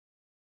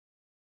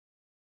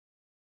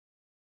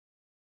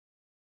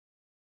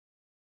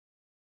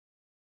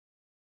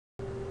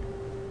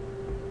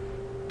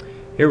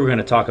Here we're going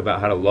to talk about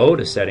how to load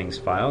a settings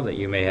file that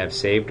you may have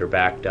saved or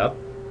backed up.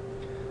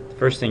 The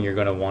first thing you're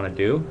going to want to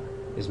do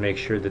is make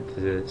sure that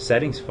the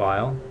settings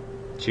file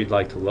that you'd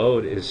like to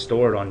load is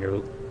stored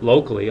on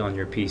locally on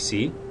your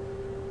PC.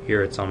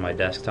 Here it's on my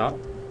desktop.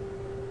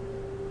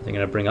 I'm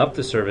going to bring up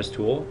the service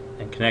tool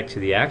and connect to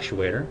the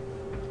actuator.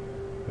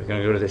 We're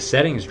going to go to the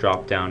settings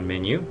drop down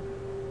menu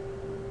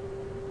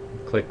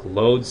and click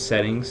load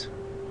settings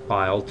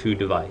file to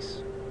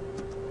device.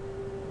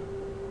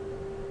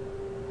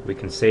 We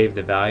can save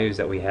the values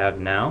that we have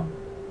now,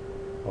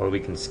 or we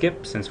can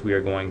skip since we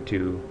are going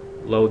to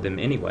load them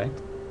anyway.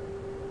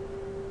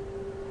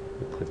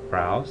 We'll click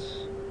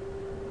browse,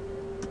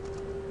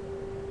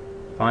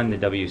 find the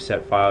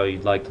WSET file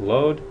you'd like to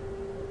load,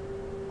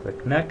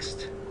 click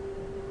next,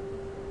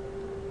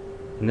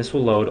 and this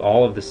will load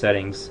all of the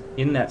settings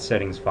in that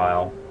settings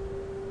file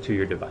to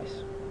your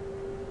device.